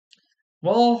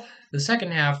Well, the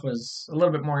second half was a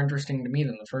little bit more interesting to me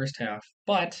than the first half,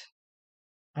 but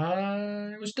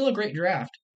it was still a great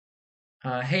draft.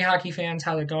 Hey, hockey fans,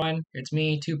 how's it going? It's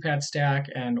me, Two Pad Stack,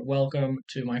 and welcome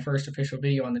to my first official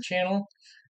video on the channel.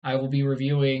 I will be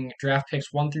reviewing draft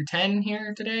picks 1 through 10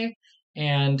 here today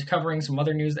and covering some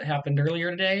other news that happened earlier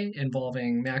today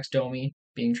involving Max Domi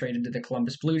being traded to the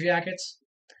Columbus Blue Jackets.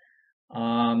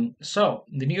 The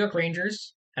New York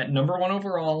Rangers at number 1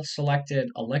 overall selected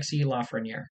Alexis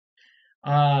Lafreniere.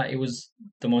 It was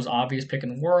the most obvious pick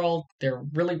in the world. There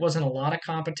really wasn't a lot of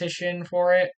competition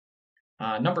for it.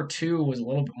 Number two was a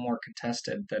little bit more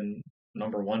contested than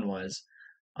number one was.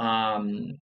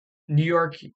 Um, New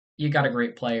York, you got a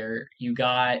great player. You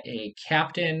got a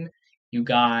captain. You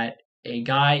got a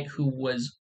guy who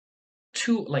was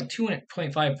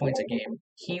 2.5 points a game.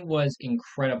 He was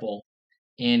incredible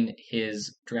in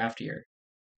his draft year.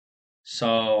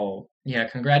 So, yeah,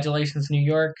 congratulations, New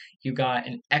York. You got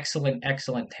an excellent,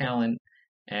 excellent talent,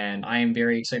 and I am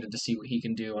very excited to see what he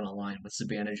can do on a line with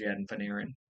Zibanejad and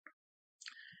Panarin.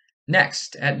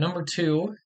 Next, at number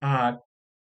two,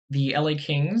 the LA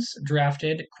Kings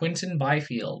drafted Quinton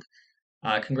Byfield.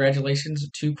 Congratulations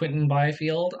to Quinton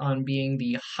Byfield on being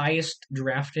the highest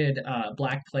drafted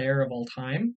black player of all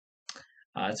time.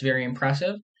 It's very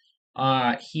impressive.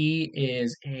 He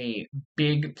is a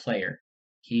big player.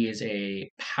 He is a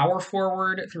power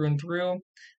forward through and through.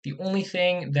 The only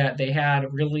thing that they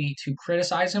had really to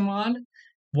criticize him on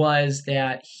was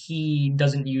that he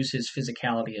doesn't use his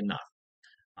physicality enough.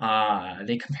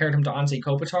 They compared him to Anze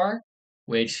Kopitar,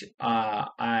 which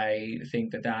I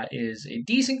think that is a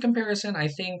decent comparison. I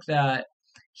think that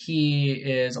he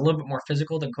is a little bit more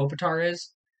physical than Kopitar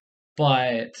is,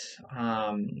 but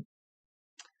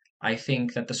I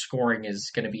think that the scoring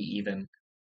is going to be even.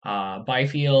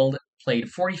 Byfield played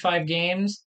 45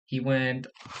 games. He went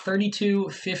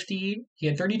 32-50. He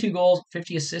had 32 goals,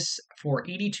 50 assists for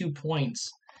 82 points.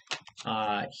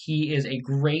 He is a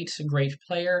great, great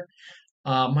player.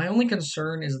 My only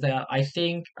concern is that I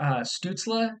think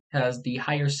Stützle has the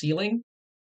higher ceiling.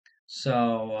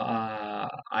 So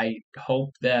I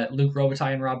hope that Luc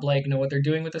Robitaille and Rob Blake know what they're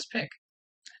doing with this pick.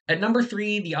 At number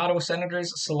three, the Ottawa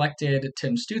Senators selected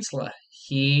Tim Stützle.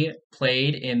 He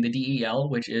played in the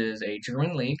DEL, which is a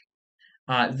German league.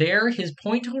 There, his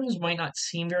point totals might not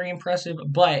seem very impressive,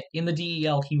 but in the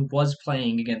DEL, he was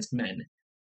playing against men.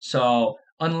 So,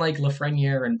 unlike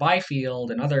Lafreniere and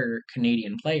Byfield and other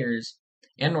Canadian players,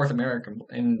 and North American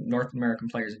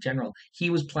players in general, he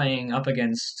was playing up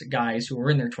against guys who were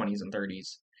in their 20s and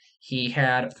 30s. He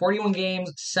had 41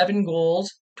 games, 7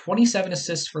 goals, 27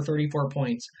 assists for 34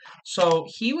 points. So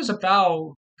he was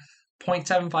about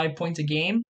 0.75 points a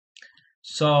game.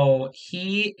 So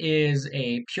he is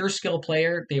a pure skill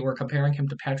player. They were comparing him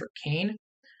to Patrick Kane.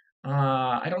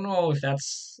 I don't know if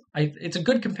it's a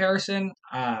good comparison.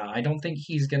 I don't think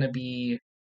he's going to be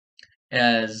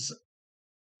as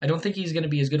I don't think he's going to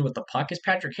be as good with the puck as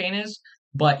Patrick Kane is,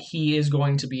 but he is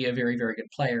going to be a very, very good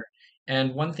player.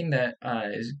 And one thing that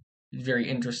is very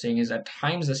interesting is at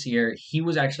times this year, he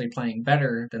was actually playing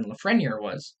better than Lafreniere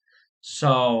was.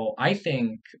 So I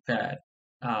think that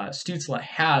Stützle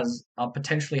has a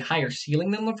potentially higher ceiling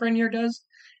than Lafreniere does,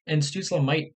 and Stützle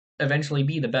might eventually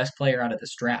be the best player out of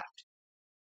this draft.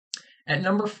 At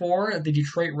number four, the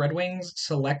Detroit Red Wings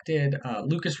selected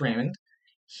Lucas Raymond.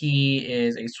 He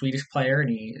is a Swedish player and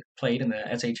he played in the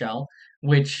SHL,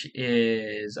 which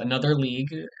is another league.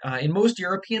 In most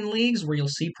European leagues where you'll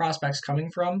see prospects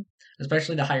coming from,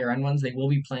 especially the higher end ones, they will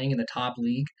be playing in the top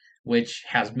league, which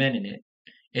has men in it.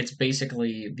 It's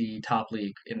basically the top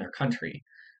league in their country.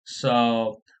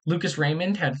 So Lucas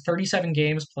Raymond had 37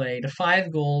 games played,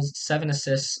 5 goals, 7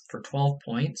 assists for 12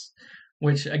 points,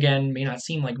 which again may not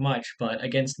seem like much, but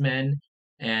against men,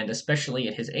 and especially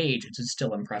at his age, it's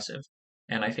still impressive.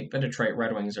 And I think the Detroit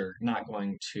Red Wings are not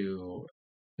going to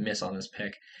miss on this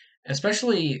pick.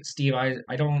 Especially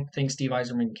I don't think Steve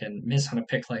Yzerman can miss on a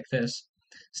pick like this.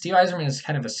 Steve Yzerman is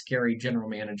kind of a scary general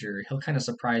manager. He'll kind of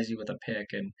surprise you with a pick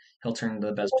and he'll turn into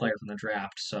the best player from the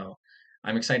draft. So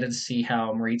I'm excited to see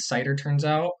how Moritz Seider turns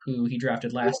out, who he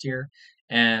drafted last year,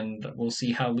 and we'll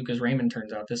see how Lucas Raymond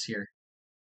turns out this year.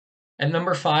 At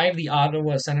number five, the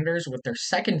Ottawa Senators, with their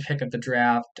second pick of the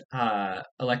draft,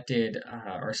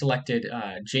 selected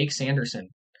Jake Sanderson,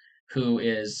 who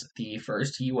is the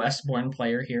first U.S.-born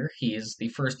player here. He is the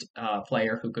first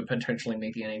player who could potentially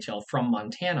make the NHL from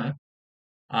Montana.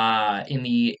 In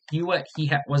the U.S.,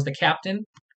 was the captain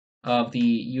of the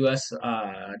U.S.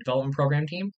 development program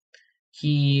team.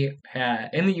 He had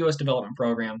in the U.S. development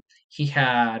program. He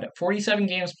had 47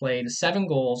 games played, 7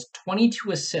 goals,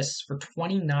 22 assists for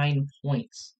 29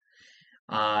 points.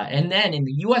 And then in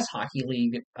the U.S. Hockey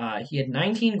League, he had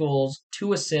 19 goals,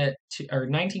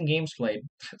 19 games played.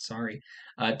 Sorry,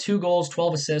 2 goals,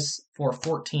 12 assists for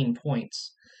 14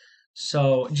 points.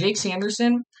 So Jake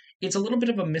Sanderson, it's a little bit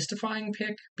of a mystifying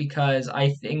pick because I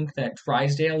think that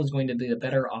Drysdale is going to be a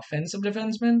better offensive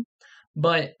defenseman.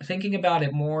 But thinking about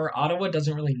it more, Ottawa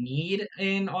doesn't really need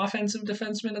an offensive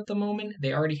defenseman at the moment.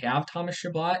 They already have Thomas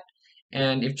Chabot.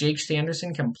 And if Jake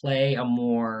Sanderson can play a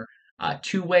more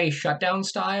two-way shutdown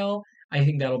style, I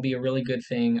think that'll be a really good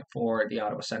thing for the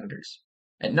Ottawa Senators.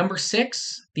 At number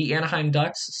 6, the Anaheim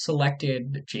Ducks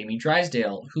selected Jamie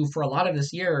Drysdale, who for a lot of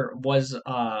this year was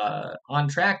on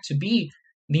track to be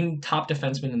the top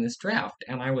defenseman in this draft.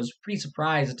 And I was pretty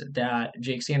surprised that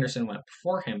Jake Sanderson went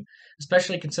before him,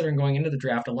 especially considering going into the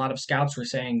draft, a lot of scouts were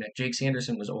saying that Jake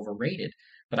Sanderson was overrated.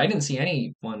 But I didn't see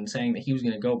anyone saying that he was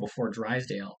going to go before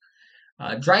Drysdale.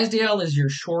 Drysdale is your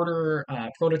shorter,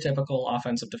 prototypical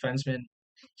offensive defenseman.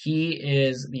 He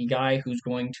is the guy who's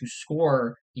going to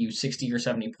score you 60 or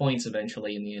 70 points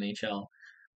eventually in the NHL.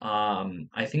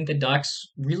 I think the Ducks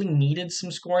really needed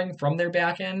some scoring from their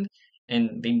back end,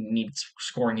 and they need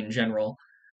scoring in general.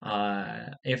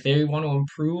 If they want to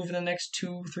improve in the next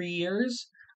 2, 3 years,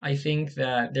 I think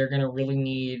that they're going to really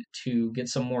need to get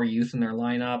some more youth in their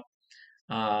lineup.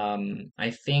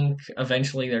 I think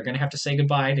eventually they're going to have to say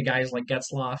goodbye to guys like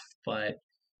Getzloff, but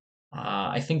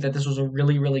I think that this was a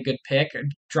really, really good pick.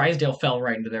 Drysdale fell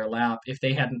right into their lap. If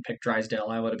they hadn't picked Drysdale,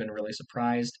 I would have been really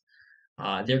surprised.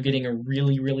 They're getting a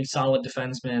really, really solid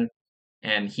defenseman,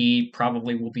 and he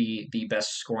probably will be the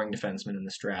best scoring defenseman in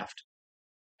this draft.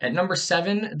 At number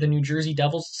 7, the New Jersey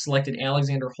Devils selected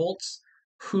Alexander Holtz,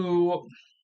 who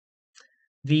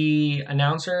the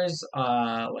announcers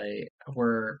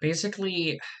were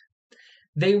basically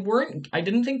they weren't. I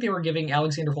didn't think they were giving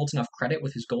Alexander Holtz enough credit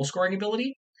with his goal scoring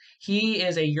ability. He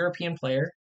is a European player.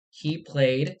 He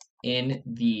played in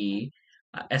the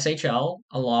SHL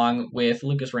along with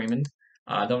Lucas Raymond.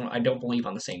 I don't believe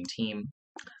on the same team.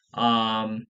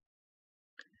 Um,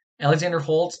 Alexander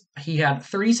Holtz, he had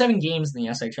 37 games in the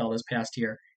SHL this past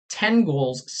year, 10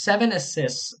 goals, 7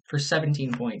 assists for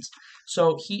 17 points.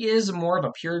 So he is more of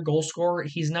a pure goal scorer.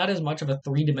 He's not as much of a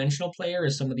three-dimensional player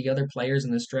as some of the other players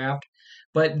in this draft,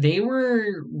 but they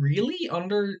were really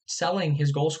underselling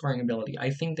his goal scoring ability.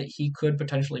 I think that he could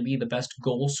potentially be the best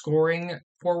goal scoring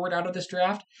forward out of this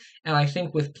draft. And I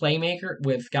think with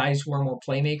guys who are more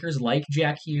playmakers like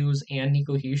Jack Hughes and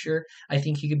Nico Hischier, I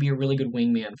think he could be a really good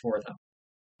wingman for them.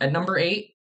 At number 8,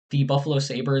 the Buffalo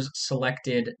Sabres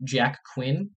selected Jack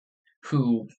Quinn,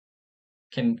 who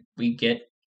can we get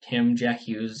him, Jack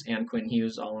Hughes, and Quinn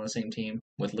Hughes all on the same team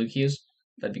with Luke Hughes?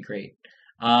 That'd be great.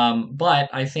 But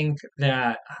I think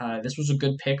that this was a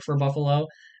good pick for Buffalo,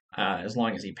 as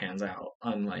long as he pans out,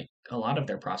 unlike a lot of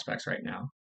their prospects right now.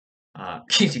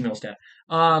 Casey Milstead.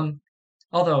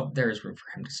 Although there is room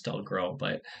for him to still grow,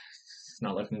 but it's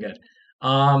not looking good.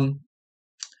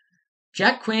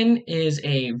 Jack Quinn is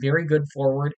a very good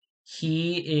forward.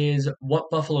 He is what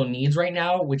Buffalo needs right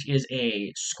now, which is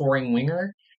a scoring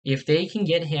winger. If they can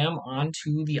get him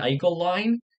onto the Eichel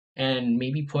line and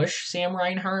maybe push Sam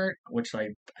Reinhart, which I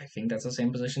think that's the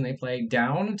same position they play,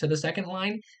 down to the second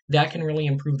line, that can really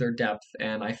improve their depth.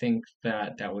 And I think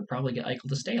that would probably get Eichel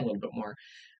to stay a little bit more.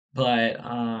 But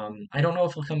I don't know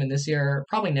if he'll come in this year,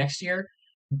 probably next year.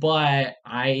 But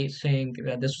I think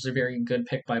that this was a very good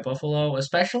pick by Buffalo,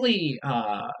 especially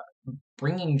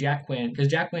bringing Jack Quinn, because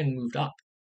Jack Quinn moved up.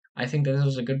 I think that this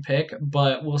was a good pick,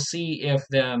 but we'll see if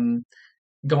them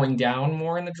going down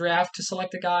more in the draft to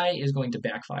select a guy is going to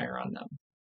backfire on them.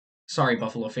 Sorry,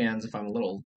 Buffalo fans, if I'm a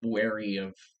little wary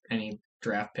of any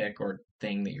draft pick or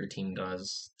thing that your team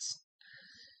does.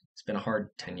 It's been a hard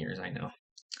 10 years, I know.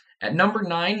 At number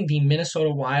 9, the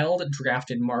Minnesota Wild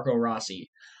drafted Marco Rossi.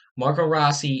 Marco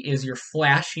Rossi is your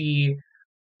flashy,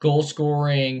 goal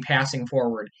scoring, passing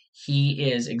forward.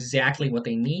 He is exactly what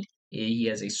they need. He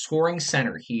is a scoring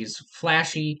center. He's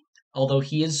flashy, although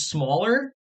he is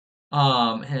smaller.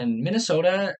 And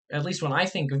Minnesota, at least when I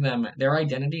think of them, their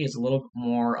identity is a little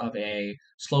more of a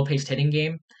slow paced hitting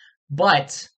game.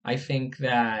 But I think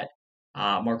that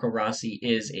Marco Rossi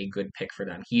is a good pick for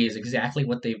them. He is exactly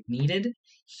what they've needed.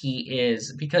 He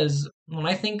is, because when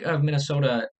I think of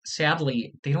Minnesota,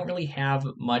 sadly, they don't really have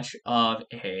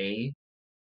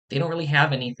they don't really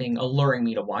have anything alluring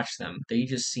me to watch them. They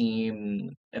just seem,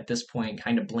 at this point,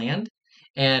 kind of bland.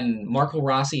 And Marco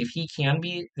Rossi, if he can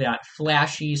be that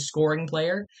flashy scoring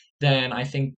player, then I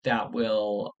think that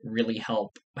will really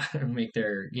help make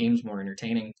their games more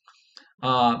entertaining.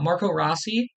 Marco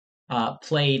Rossi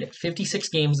played 56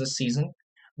 games this season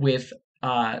with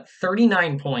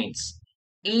 39 points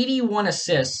 81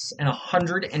 assists and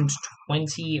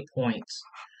 120 points.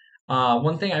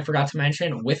 One thing I forgot to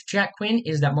mention with Jack Quinn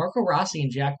is that Marco Rossi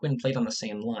and Jack Quinn played on the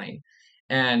same line.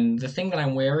 And the thing that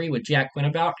I'm wary with Jack Quinn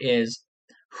about is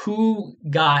who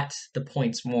got the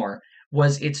points more.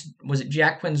 Was it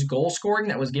Jack Quinn's goal scoring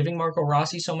that was giving Marco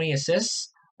Rossi so many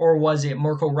assists, or was it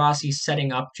Marco Rossi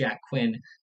setting up Jack Quinn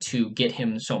to get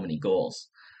him so many goals?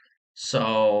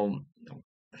 So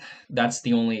that's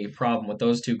the only problem with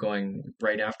those two going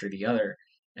right after the other.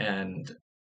 And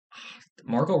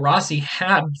Marco Rossi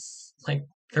had like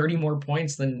 30 more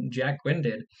points than Jack Quinn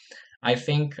did. I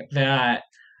think that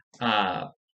uh,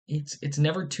 it's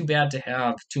never too bad to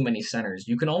have too many centers.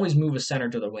 You can always move a center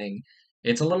to the wing.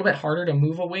 It's a little bit harder to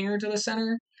move a winger to the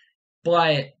center,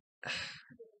 but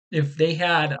if they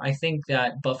had, I think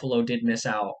that Buffalo did miss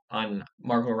out on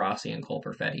Marco Rossi and Cole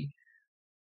Perfetti.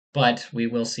 But we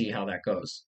will see how that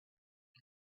goes.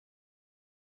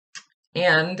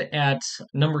 And at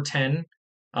number 10,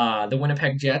 the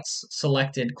Winnipeg Jets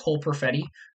selected Cole Perfetti,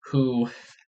 who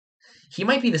he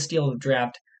might be the steal of the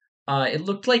draft. It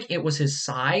looked like it was his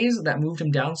size that moved him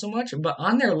down so much, but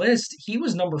on their list, he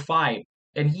was number 5,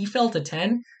 and he fell to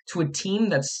 10 to a team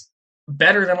that's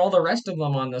better than all the rest of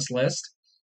them on this list,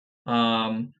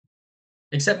 um,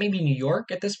 except maybe New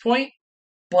York at this point.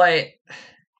 But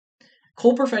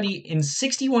Cole Perfetti in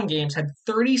 61 games had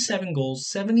 37 goals,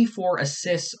 74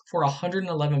 assists for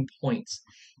 111 points.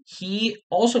 He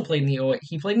also played in the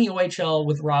OHL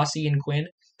with Rossi and Quinn,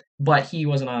 but he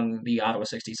wasn't on the Ottawa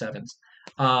 67s.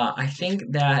 I think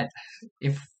that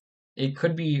if it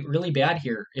could be really bad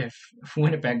here if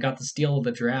Winnipeg got the steal of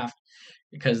the draft,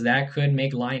 because that could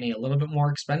make Laine a little bit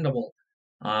more expendable.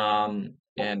 And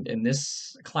in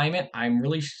this climate, I'm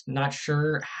really not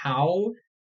sure how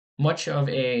much of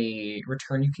a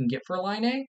return you can get for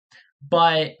Laine.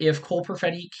 But if Cole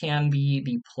Perfetti can be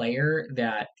the player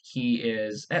that he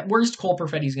is, at worst, Cole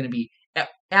Perfetti is going to be. At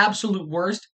absolute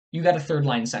worst, you got a third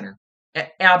line center.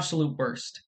 At absolute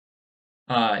worst,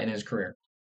 in his career.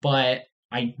 But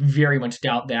I very much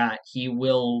doubt that he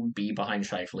will be behind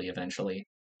Scheifele eventually.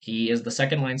 He is the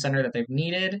second line center that they've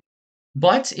needed.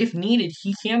 But if needed,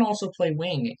 he can also play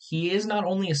wing. He is not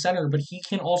only a center, but he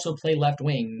can also play left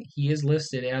wing. He is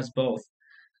listed as both.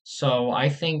 So I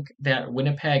think that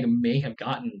Winnipeg may have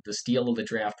gotten the steal of the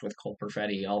draft with Cole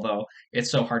Perfetti, although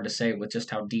it's so hard to say with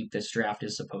just how deep this draft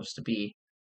is supposed to be.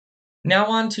 Now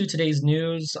on to today's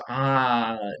news.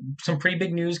 Some pretty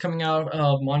big news coming out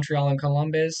of Montreal and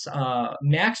Columbus.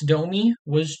 Max Domi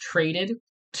was traded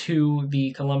to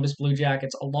the Columbus Blue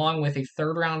Jackets along with a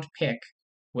third round pick,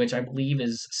 which I believe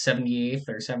is 78th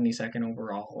or 72nd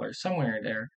overall or somewhere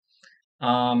there,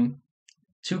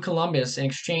 to Columbus in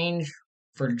exchange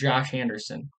for Josh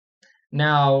Anderson.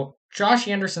 Now, Josh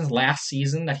Anderson's last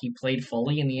season that he played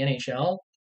fully in the NHL,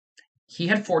 he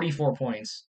had 44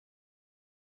 points.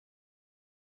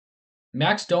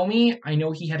 Max Domi, I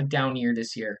know he had a down year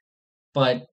this year,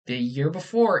 but the year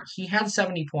before, he had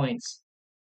 70 points.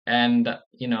 And,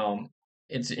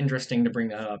 it's interesting to bring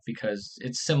that up because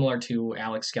it's similar to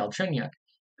Alex Galchenyuk,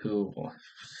 who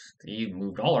he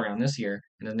moved all around this year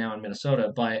and is now in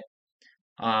Minnesota. But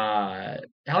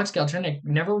Alex Galchenyuk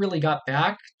never really got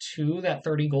back to that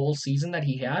 30-goal season that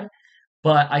he had.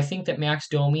 But I think that Max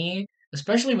Domi,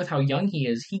 especially with how young he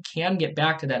is, he can get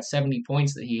back to that 70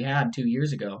 points that he had 2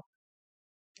 years ago.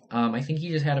 I think he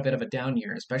just had a bit of a down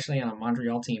year, especially on a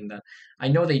Montreal team that I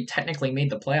know they technically made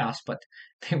the playoffs, but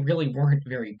they really weren't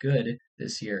very good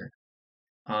this year.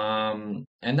 And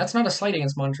that's not a slight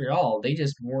against Montreal. They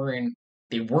just weren't.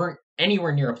 They weren't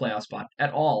anywhere near a playoff spot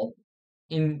at all,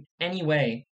 in any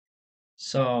way.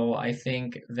 So I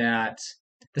think that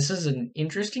this is an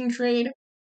interesting trade.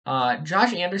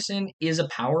 Josh Anderson is a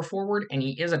power forward, and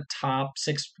he is a top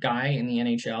 6 guy in the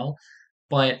NHL.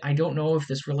 But I don't know if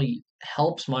this really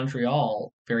helps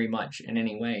Montreal very much in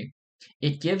any way.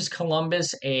 It gives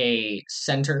Columbus a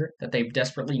center that they've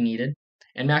desperately needed,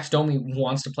 and Max Domi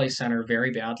wants to play center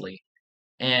very badly.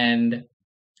 And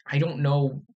I don't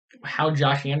know how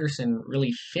Josh Anderson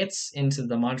really fits into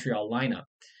the Montreal lineup.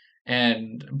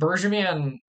 And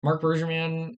Marc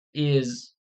Bergevin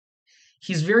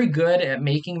he's very good at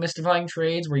making mystifying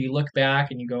trades where you look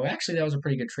back and you go, actually, that was a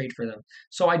pretty good trade for them.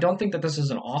 So I don't think that this is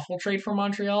an awful trade for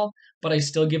Montreal, but I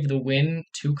still give the win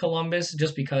to Columbus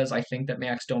just because I think that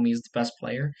Max Domi is the best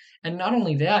player. And not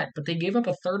only that, but they gave up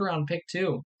a third round pick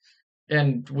too.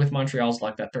 And with Montreal's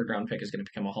luck, that third round pick is going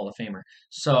to become a Hall of Famer.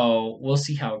 So we'll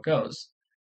see how it goes.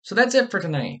 So that's it for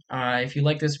tonight. If you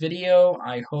like this video,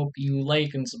 I hope you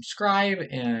like and subscribe.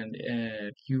 And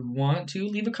if you want to,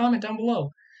 leave a comment down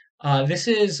below. This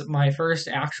is my first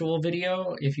actual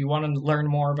video. If you want to learn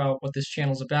more about what this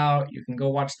channel's about, you can go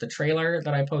watch the trailer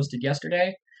that I posted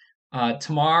yesterday.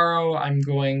 Tomorrow, I'm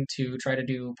going to try to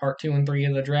do part 2 and 3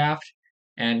 of the draft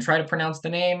and try to pronounce the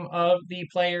name of the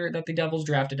player that the Devils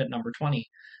drafted at number 20.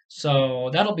 So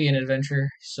that'll be an adventure.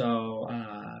 So,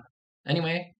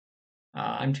 anyway,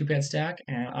 I'm Two Pad Stack,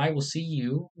 and I will see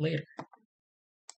you later.